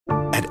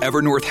At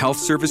Evernorth Health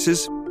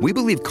Services, we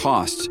believe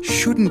costs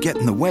shouldn't get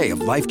in the way of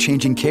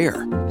life-changing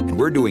care, and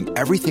we're doing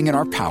everything in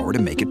our power to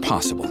make it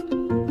possible.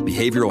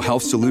 Behavioral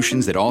health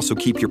solutions that also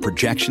keep your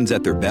projections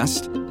at their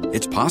best?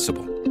 It's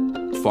possible.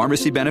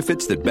 Pharmacy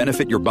benefits that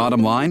benefit your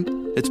bottom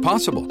line? It's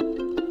possible.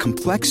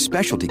 Complex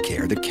specialty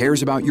care that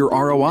cares about your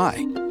ROI?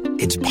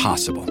 It's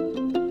possible.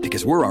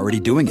 Because we're already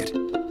doing it.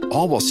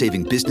 All while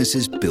saving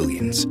businesses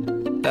billions.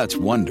 That's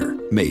Wonder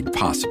made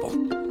possible.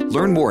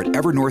 Learn more at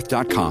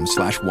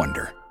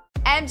evernorth.com/wonder.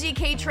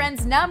 MGK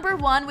trends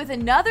 #1 with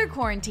another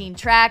quarantine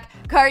track.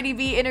 Cardi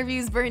B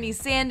interviews Bernie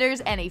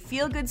Sanders and a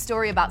feel-good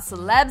story about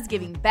celebs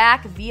giving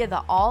back via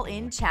the All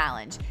In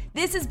Challenge.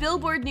 This is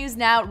Billboard News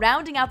Now,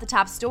 rounding out the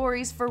top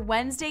stories for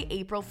Wednesday,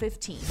 April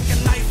 15th.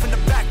 A knife in the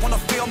back, wanna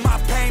feel my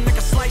pain. Make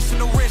a slice in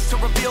the wrist to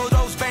reveal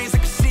those veins. I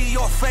can see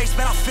your face,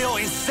 man, I feel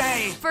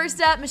insane. First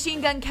up,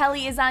 Machine Gun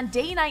Kelly is on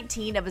day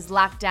 19 of his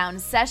lockdown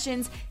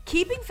sessions,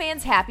 keeping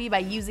fans happy by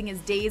using his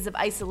days of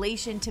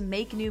isolation to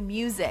make new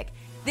music.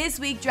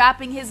 This week,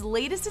 dropping his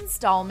latest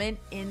installment,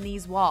 In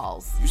These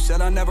Walls. You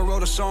said I never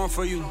wrote a song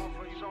for you,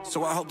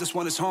 so I hope this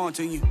one is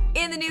haunting you.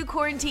 In the new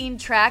quarantine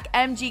track,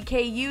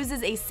 MGK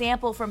uses a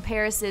sample from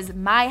Paris's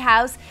My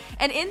House,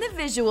 and in the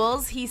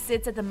visuals, he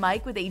sits at the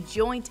mic with a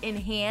joint in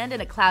hand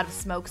and a cloud of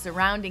smoke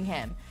surrounding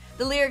him.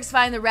 The lyrics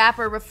find the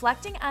rapper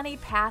reflecting on a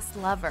past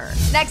lover.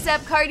 Next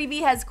up, Cardi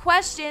B has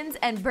questions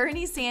and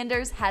Bernie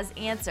Sanders has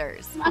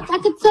answers. I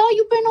could tell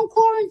you've been on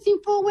quarantine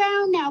for a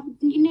while now,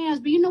 but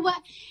you know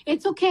what?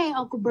 It's okay,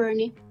 Uncle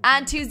Bernie.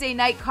 On Tuesday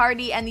night,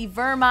 Cardi and the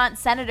Vermont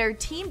senator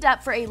teamed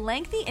up for a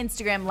lengthy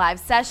Instagram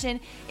live session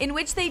in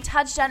which they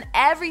touched on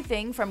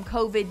everything from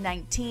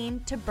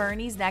COVID-19 to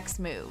Bernie's next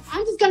move.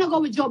 I'm just going to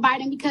go with Joe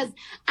Biden because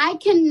I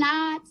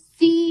cannot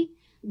see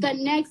the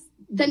next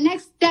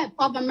step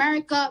of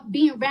America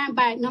being ran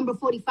by number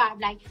 45.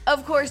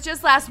 Of course,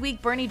 just last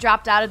week, Bernie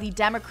dropped out of the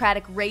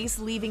Democratic race,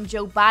 leaving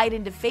Joe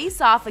Biden to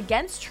face off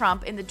against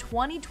Trump in the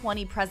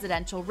 2020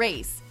 presidential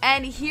race.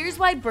 And here's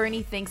why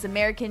Bernie thinks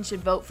Americans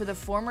should vote for the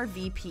former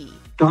VP.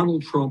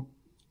 Donald Trump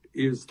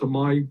is, to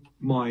my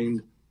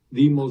mind,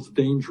 the most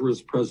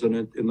dangerous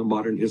president in the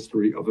modern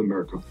history of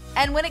America.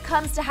 And when it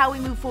comes to how we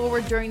move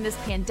forward during this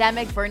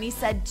pandemic, Bernie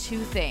said two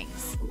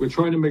things. We're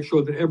trying to make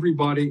sure that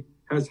everybody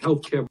has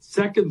health care.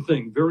 Second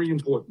thing, very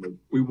importantly,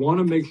 we want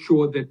to make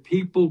sure that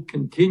people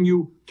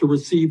continue to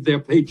receive their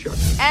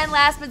paychecks. And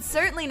last but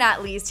certainly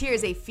not least,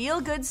 here's a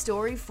feel-good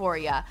story for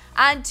you.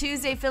 On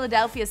Tuesday,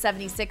 Philadelphia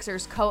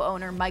 76ers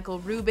co-owner Michael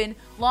Rubin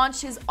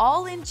launched his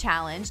All-In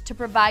Challenge to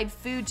provide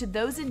food to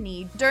those in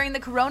need during the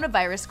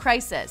coronavirus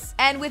crisis.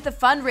 And with the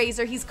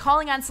fundraiser, he's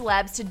calling on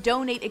celebs to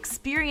donate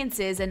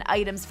experiences and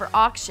items for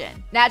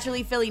auction.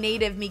 Naturally, Philly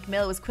native Meek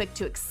Mill was quick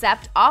to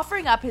accept,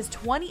 offering up his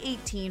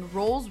 2018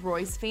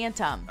 Rolls-Royce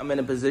Phantom. I'm in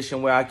a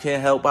position where I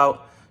can't help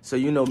out. So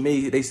you know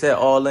me, they said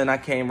all in, I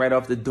came right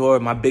off the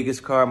door, my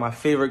biggest car, my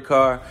favorite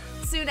car.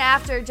 Soon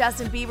after,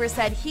 Justin Bieber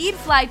said he'd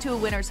fly to a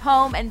winner's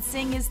home and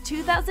sing his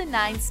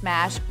 2009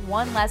 smash,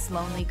 One Less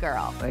Lonely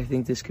Girl. I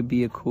think this could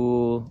be a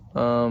cool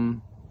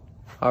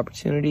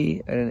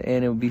opportunity and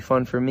it would be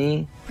fun for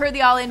me. Per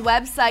the All In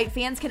website,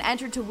 fans can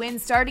enter to win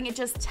starting at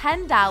just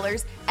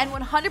 $10, and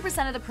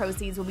 100% of the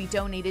proceeds will be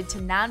donated to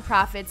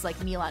nonprofits like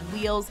Meal on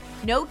Wheels,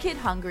 No Kid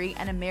Hungry,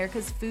 and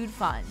America's Food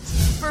Fund.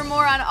 For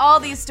more on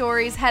all these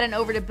stories, head on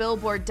over to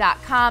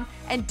Billboard.com,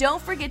 and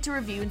don't forget to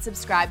review and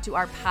subscribe to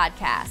our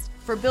podcast.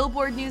 For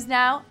Billboard News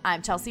Now,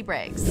 I'm Chelsea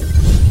Briggs.